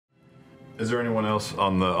Is there anyone else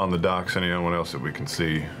on the docks? Anyone else that we can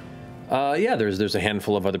see? Yeah, there's a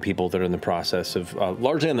handful of other people that are in the process of,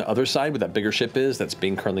 largely on the other side where that bigger ship is, that's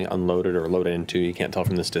being currently unloaded or loaded into. You can't tell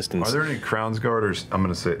from this distance. Are there any Crownsguard or, I'm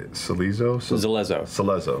going to say, Zalezo? Zalezo.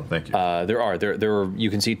 Zalezo, thank you. There are, you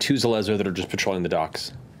can see 2 Zalezo that are just patrolling the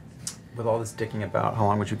docks. With all this dicking about, how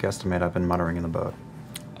long would you guesstimate I've been muttering in the boat?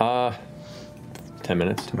 10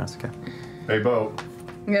 minutes. 10 minutes, okay. Hey, Bo.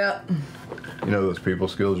 Yeah. You know those people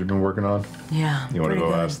skills you've been working on? Yeah. You want to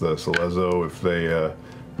go good. ask the Zalezo if they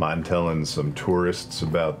mind telling some tourists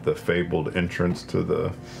about the fabled entrance to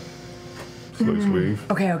the Sluice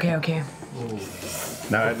Weave? Okay. No.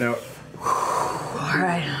 All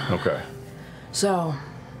right. Okay. So,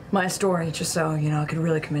 my story, just so you know, I could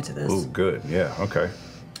really commit to this. Oh, good. Yeah. Okay.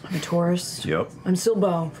 I'm a tourist. Yep. I'm still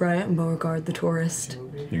Bo, right? I'm Beauregard, the tourist.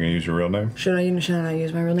 You gonna use your real name? Should I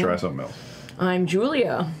use my real name? Try something else. I'm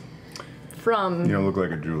Julia. You don't look like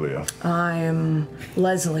a Julia. I'm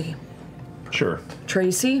Leslie. Sure.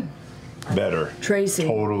 Tracy? Better. Tracy.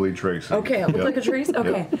 Totally Tracy. Okay, I look like a Tracy?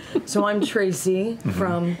 Okay. So I'm Tracy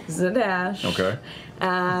from Zadash. Okay.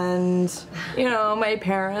 And, you know, my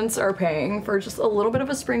parents are paying for just a little bit of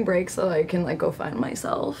a spring break so I can, like, go find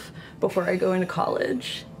myself before I go into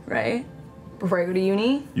college, right? Before I go to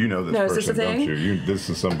uni. You know this No, is person, this a don't thing? you? This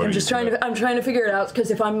is somebody. I'm just I'm trying to figure it out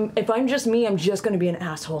because if I'm just me, I'm just going to be an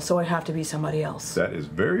asshole. So I have to be somebody else. That is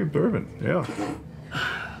very observant. Yeah.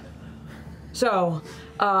 So,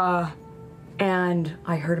 and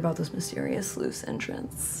I heard about this mysterious sluice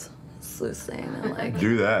thing, and like.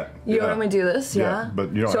 Do that. You want me to do this? Yeah.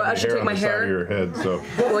 But you don't so have I should hair take on my the side hair. of your head, so.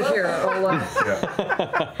 Well, here.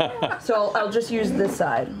 Yeah. So I'll just use this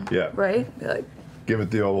side. Yeah. Right. Be like. Give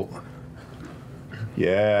it the old.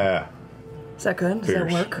 Yeah. Is that good? Does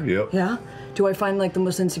Fierce. that work? Yep. Yeah. Do I find like the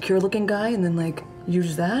most insecure looking guy and then like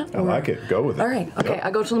use that? I like it. Go with it. All right. Okay. Yep. I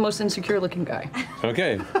go to the most insecure looking guy.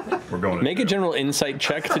 Okay. We're going. Make a general insight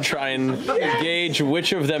check to try and gauge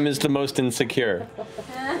which of them is the most insecure.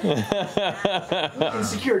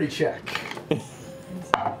 Insecurity check.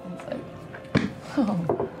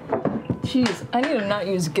 Oh. Jeez, I need to not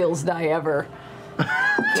use Gil's die ever.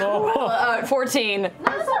 14. That's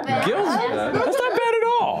not bad. Gil's? That's not bad at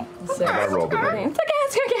all. I rolled it.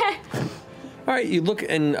 It's okay. All right, you look,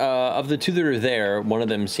 and of the 2 that are there, one of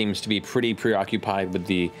them seems to be pretty preoccupied with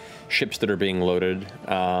the ships that are being loaded,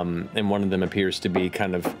 and one of them appears to be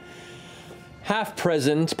kind of half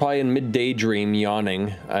present, probably in mid-daydream,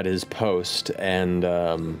 yawning at his post, and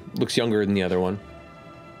looks younger than the other one.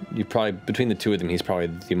 You probably, between the 2 of them, he's probably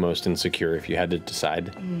the most insecure if you had to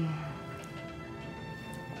decide.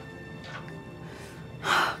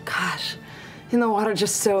 Gosh, in the water,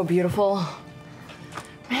 just so beautiful.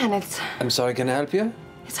 Man, I'm sorry, can I help you?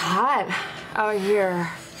 it's hot out here.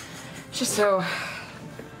 Just so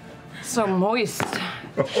moist.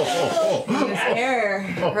 In this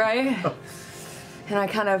air, right? And I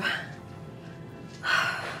kind of.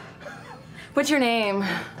 What's your name?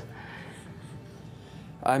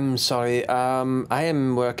 I'm sorry, I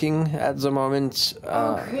am working at the moment.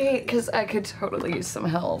 Oh, great, because I could totally use some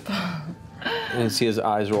help. And you see his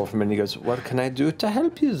eyes roll from it, and he goes, what can I do to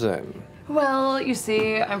help you then? Well, you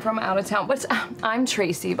see, I'm from out of town. I'm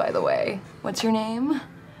Tracy, by the way. What's your name?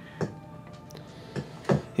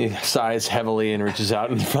 He sighs heavily and reaches out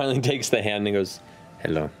and finally takes the hand and goes,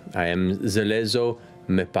 hello, I am Zalezo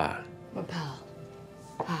Mepa. Mapel.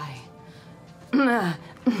 Hi.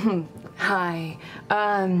 Hi.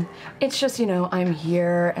 It's just, you know, I'm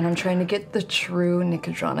here and I'm trying to get the true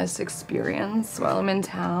Nicodranus experience while I'm in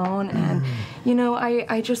town. And, you know,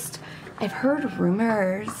 I've heard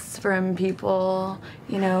rumors from people,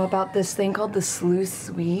 you know, about this thing called the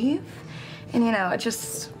Sluice Weave. And, you know,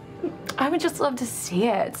 I would just love to see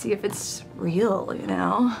if it's real, you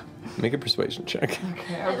know? Make a persuasion check.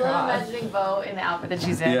 Okay, I love imagining Bo in the outfit that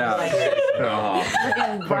she's in. Yeah. Like,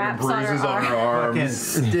 Fucking bruises on her Fucking arms.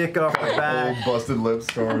 stick off the back. Old busted lip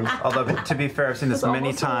scars. Although, to be fair, I've seen this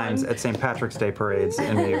many times at St. Patrick's Day parades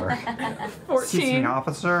in New York. 14. Excuse me,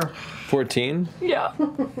 officer. 14? Yeah.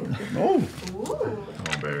 Oh. Oh,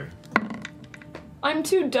 baby. I'm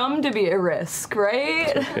too dumb to be a risk,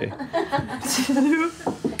 right? Okay.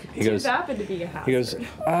 He goes, Happen to be a hazard. he goes,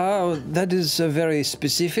 oh, that is a very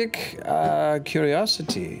specific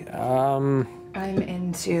curiosity. I'm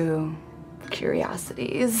into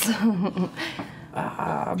curiosities.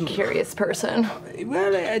 Curious person.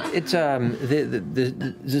 Well, it's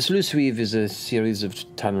the sluice weave is a series of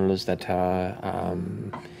tunnels that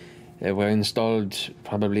were installed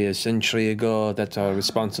probably a century ago that are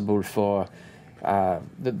responsible for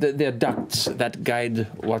they're ducts that guide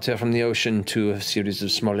water from the ocean to a series of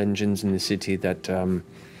small engines in the city that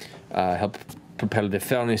help propel the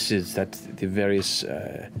furnaces that the various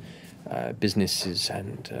businesses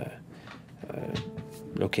and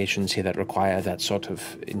locations here that require that sort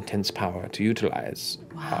of intense power to utilize.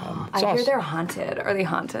 Wow. I hear they're haunted. Are they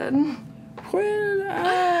haunted? Well,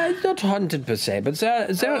 not haunted per se, but they're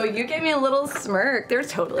Oh, you gave me a little smirk. They're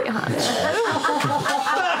totally haunted.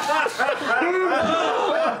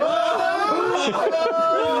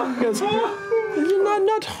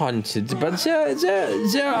 not haunted, but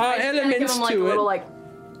there are elements give him, to a little, it.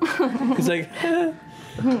 He's like,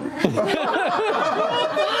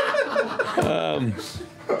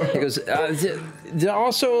 he goes, there are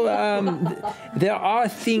also there are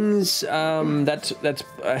things that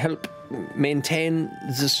help maintain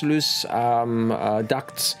the sluice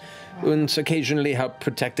ducts and occasionally help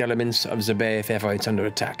protect elements of the bay if ever it's under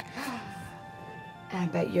attack. I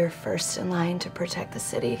bet you're first in line to protect the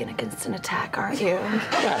city against an attack, aren't you?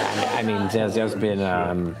 Well, I mean, there's been,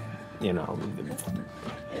 you know,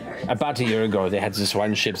 about a year ago, they had this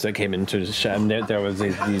one ship that came into the ship, and there was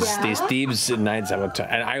these thieves and knights that were,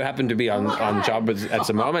 and I happened to be on job at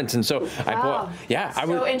the moment, and so I bought,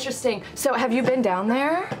 So interesting. So have you been down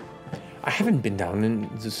there? I haven't been down in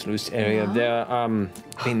the sluice area. No. There, I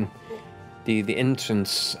mean, the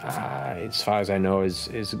entrance, as far as I know, is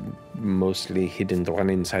mostly hidden, the one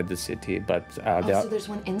inside the city. But so there's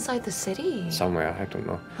one inside the city. Somewhere, I don't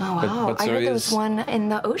know. Oh wow! But I heard there was one in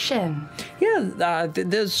the ocean. Yeah,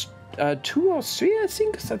 there's 2 or 3, I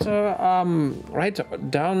think, that are right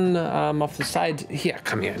down off the side. Here,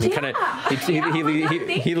 come here. And he kind of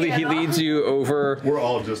he leads you over. We're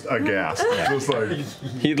all just aghast. Just like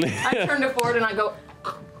I turn to Ford and I go.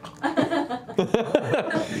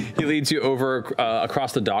 He leads you over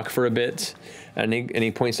across the dock for a bit, and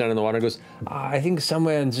he points down in the water and goes, I think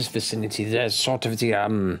somewhere in this vicinity there's sort of the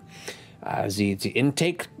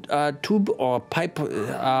intake tube or pipe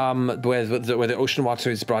where the ocean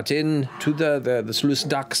water is brought in to the sluice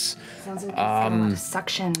ducts. Sounds like it's got a lot of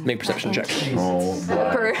suction. Make perception check. oh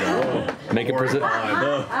my God. Make a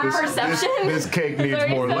perception. This cake needs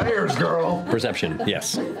more layers, girl. Perception,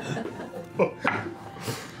 yes.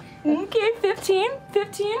 Okay, 15.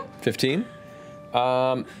 15?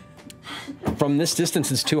 From this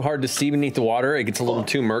distance, it's too hard to see beneath the water. It gets a little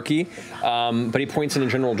too murky, but he points in a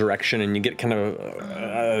general direction, and you get kind of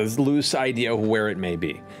a loose idea of where it may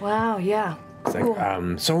be. Wow, yeah. It's like,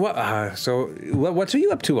 so what are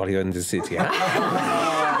you up to while you're in the city? Huh?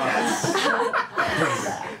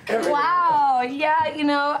 Wow, yeah, you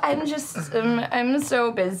know, I'm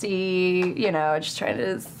so busy, you know, just trying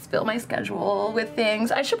to fill my schedule with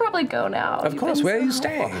things. I should probably go now. Of course, where are you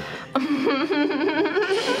staying?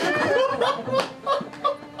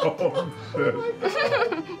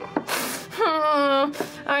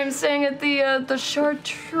 I'm staying at the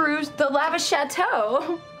Chartreuse, the Lavish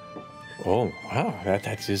Chateau. Oh, wow,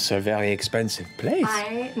 that is a very expensive place.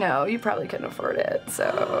 I know, you probably couldn't afford it, so.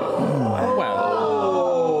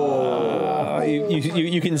 Well,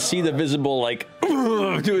 you can see the visible, like,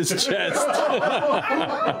 to his chest.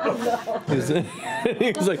 He's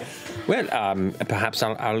like, well, perhaps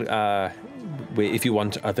I'll if you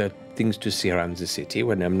want other things to see around the city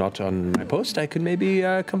when I'm not on my post, I could maybe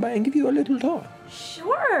come by and give you a little tour.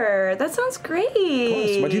 Sure, that sounds great. Of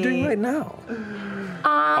course. What are you doing right now?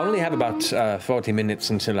 I only have about 40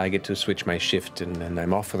 minutes until I get to switch my shift, and then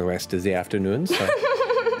I'm off for the rest of the afternoon. So.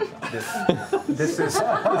 This is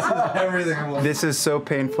everything I want. This is so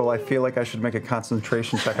painful. I feel like I should make a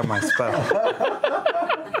concentration check on my spell.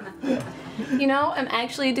 You know, I'm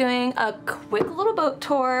actually doing a quick little boat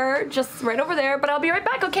tour just right over there, but I'll be right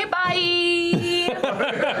back. Okay, bye.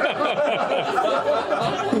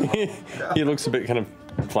 He looks a bit kind of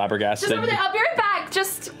flabbergasted. Just over there. I'll be right back.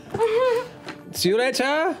 Just. See you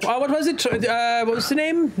later. What was it? What was the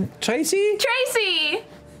name? Tracy? Tracy.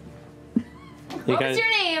 What was your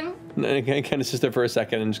name? He kind of sits there for a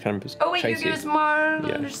second and just kind of. Oh wait, Tracy. you use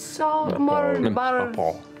Marpol.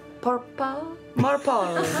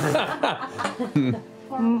 Marpol.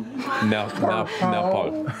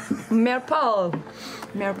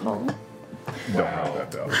 Don't have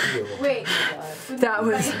that down. Wait, that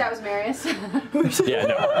was. I think that was Marius. Yeah,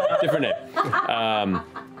 no, different name.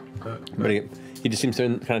 But he just seems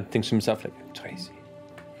to kind of thinks to himself like Tracy,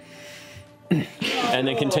 and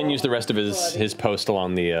then continues the rest of his post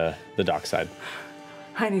along the dockside.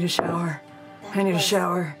 I need a shower.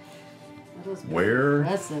 Where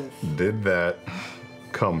did that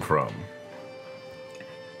come from?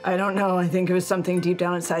 I don't know. I think it was something deep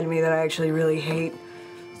down inside of me that I actually really hate.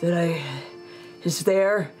 That is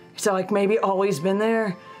there. It's like maybe always been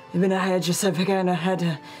there. Even I just have kind of had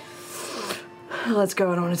to Let's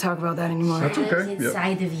go. I don't want to talk about that anymore. That's okay. What's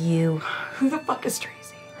inside of you? Who the fuck is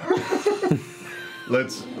Tracy?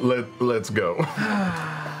 Let's go.